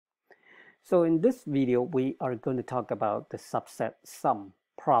So in this video, we are going to talk about the subset sum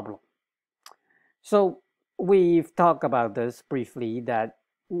problem. So we've talked about this briefly that,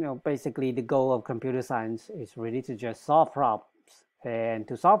 basically the goal of computer science is really to just solve problems. And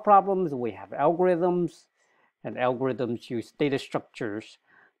to solve problems, we have algorithms, and algorithms use data structures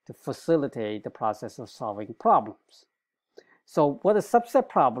to facilitate the process of solving problems. So what a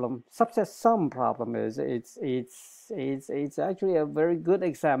subset sum problem is, it's actually a very good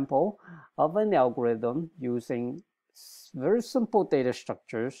example of an algorithm using very simple data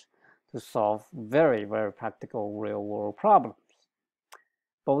structures to solve very, very practical real-world problems.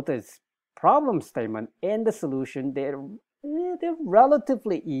 Both its problem statement and the solution, they're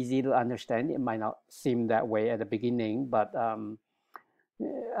relatively easy to understand. It might not seem that way at the beginning, but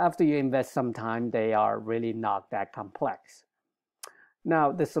after you invest some time, they are really not that complex.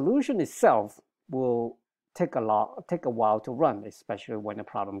 Now, the solution itself will take a while to run, especially when the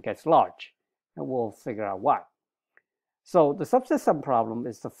problem gets large, and we'll figure out why. So the subset sum problem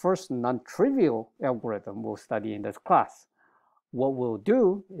is the first non-trivial algorithm we'll study in this class. What we'll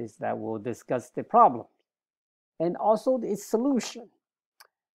do is that we'll discuss the problem and also its solution.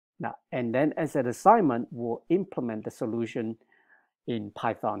 Now, and then as an assignment, we'll implement the solution in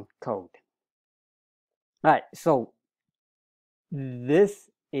Python code. All right, so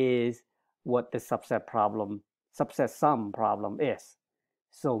this is what the subset sum problem is.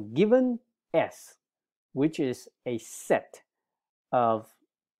 So given S, which is a set of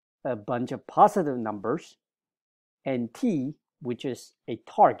a bunch of positive numbers, and T, which is a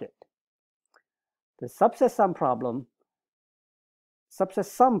target. The subset sum problem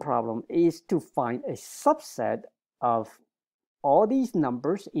is to find a subset of all these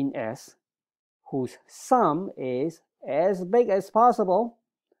numbers in S whose sum is as big as possible,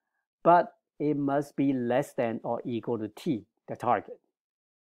 but it must be less than or equal to T, the target.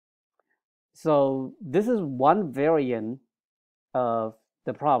 So this is one variant of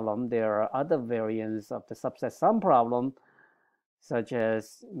the problem. There are other variants of the subset sum problem, such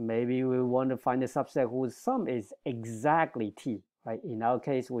as maybe we want to find a subset whose sum is exactly T, right? In our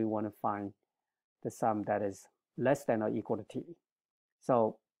case, we want to find the sum that is less than or equal to T.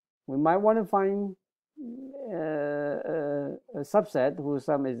 So we might want to find a subset whose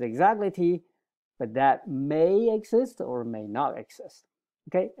sum is exactly T, but that may exist or may not exist.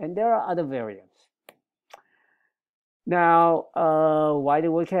 Okay, and there are other variants. Now, why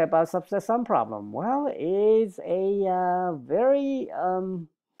do we care about subset sum problem? Well, it's a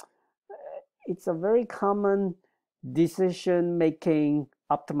very common decision-making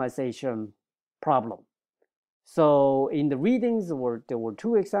optimization problem. So in the readings, there were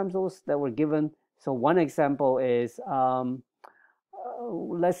two examples that were given. So one example is,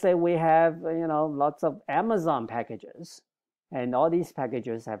 let's say we have lots of Amazon packages, and all these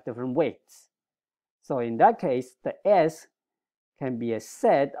packages have different weights. So in that case, the S can be a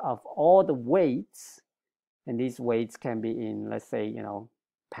set of all the weights, and these weights can be in, let's say,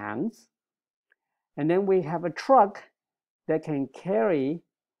 pounds. And then we have a truck that can carry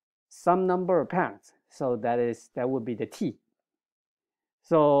some number of pounds. So that would be the T.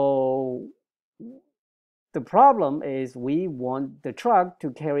 So the problem is we want the truck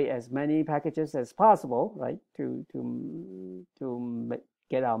to carry as many packages as possible, right? To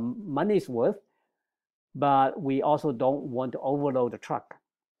get our money's worth. But we also don't want to overload the truck.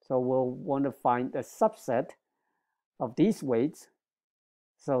 So we'll want to find a subset of these weights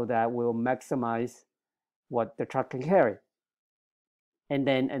so that we'll maximize what the truck can carry. And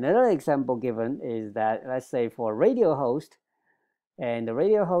then another example given is that, let's say for a radio host, and the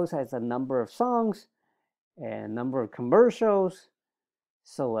radio host has a number of songs and a number of commercials.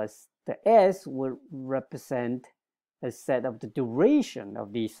 So as the S would represent a set of the duration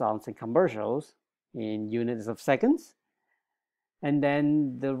of these songs and commercials in units of seconds. And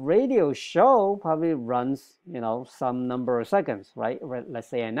then the radio show probably runs, some number of seconds, right? Let's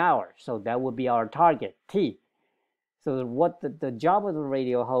say an hour. So that would be our target, T. So what the job of the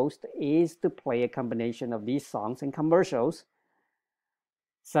radio host is to play a combination of these songs and commercials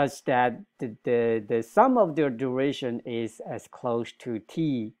such that the sum of their duration is as close to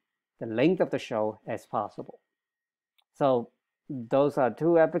T, the length of the show, as possible. So those are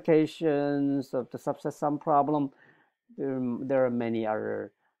two applications of the subset sum problem. There are many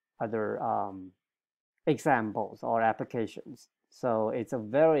other examples or applications. So it's a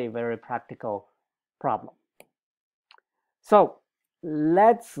very, very practical problem. So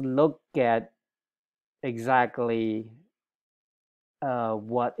let's look at exactly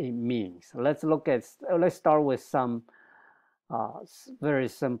what it means. Let's start with some very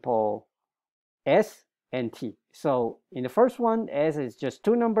simple S and t. So in the first one, s is just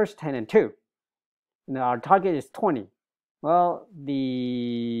two numbers, 10 and 2. Now our target is 20. Well,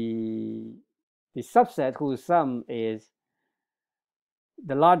 the subset whose sum is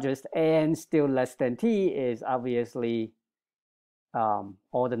the largest and still less than t is obviously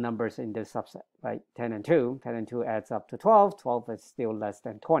all the numbers in this subset, right? 10 and 2. 10 and 2 adds up to 12. 12 is still less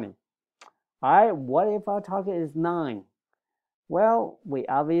than 20. All right, what if our target is 9? Well, we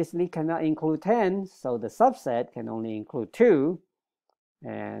obviously cannot include 10, so the subset can only include 2.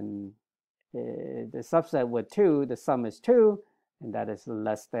 And the subset with 2, the sum is 2, and that is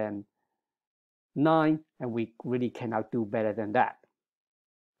less than 9, and we really cannot do better than that.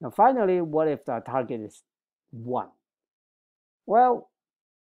 Now finally, what if our target is 1? Well,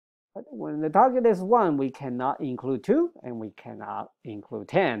 when the target is 1, we cannot include 2, and we cannot include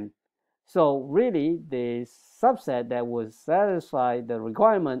 10. So really, the subset that would satisfy the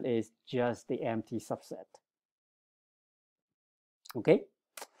requirement is just the empty subset. Okay?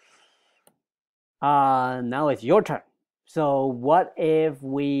 Now it's your turn. So what if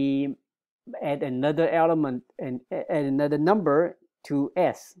we add another element and add another number to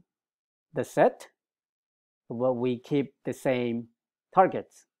S, the set, but we keep the same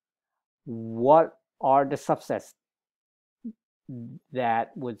targets? What are the subsets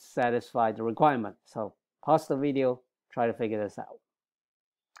that would satisfy the requirement? So pause the video, try to figure this out.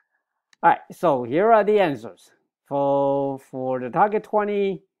 All right, so here are the answers. For the target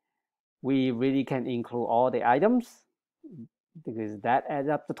 20, we really can include all the items because that adds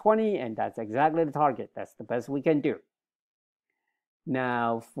up to 20, and that's exactly the target. That's the best we can do.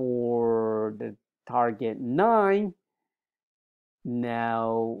 Now for the target 9,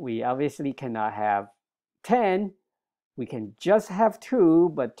 now we obviously cannot have 10. We can just have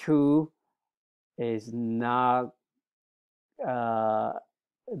 2, but 2 is not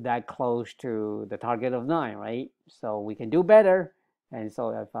that close to the target of 9, right? So we can do better. And so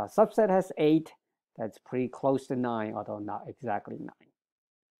if our subset has 8, that's pretty close to 9, although not exactly 9.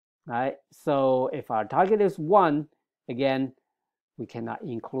 All right, so if our target is 1, again, we cannot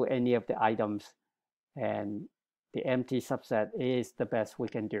include any of the items, and the empty subset is the best we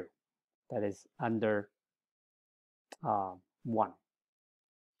can do. That is under 1.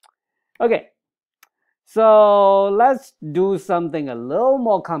 Okay, so let's do something a little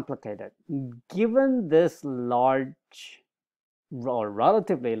more complicated. Given this large or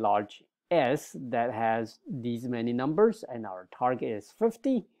relatively large S that has these many numbers and our target is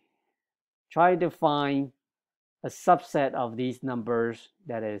 50, try to find a subset of these numbers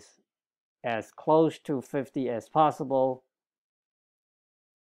that is as close to 50 as possible.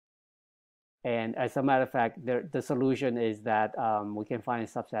 And as a matter of fact, the solution is that we can find a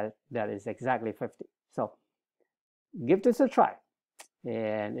subset that is exactly 50. So give this a try.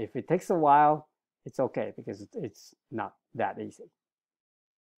 And if it takes a while, it's okay because it's not that easy.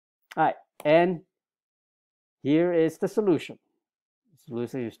 All right, and here is the solution. The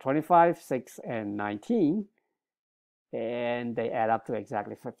solution is 25, 6, and 19, and they add up to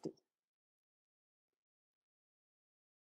exactly 50.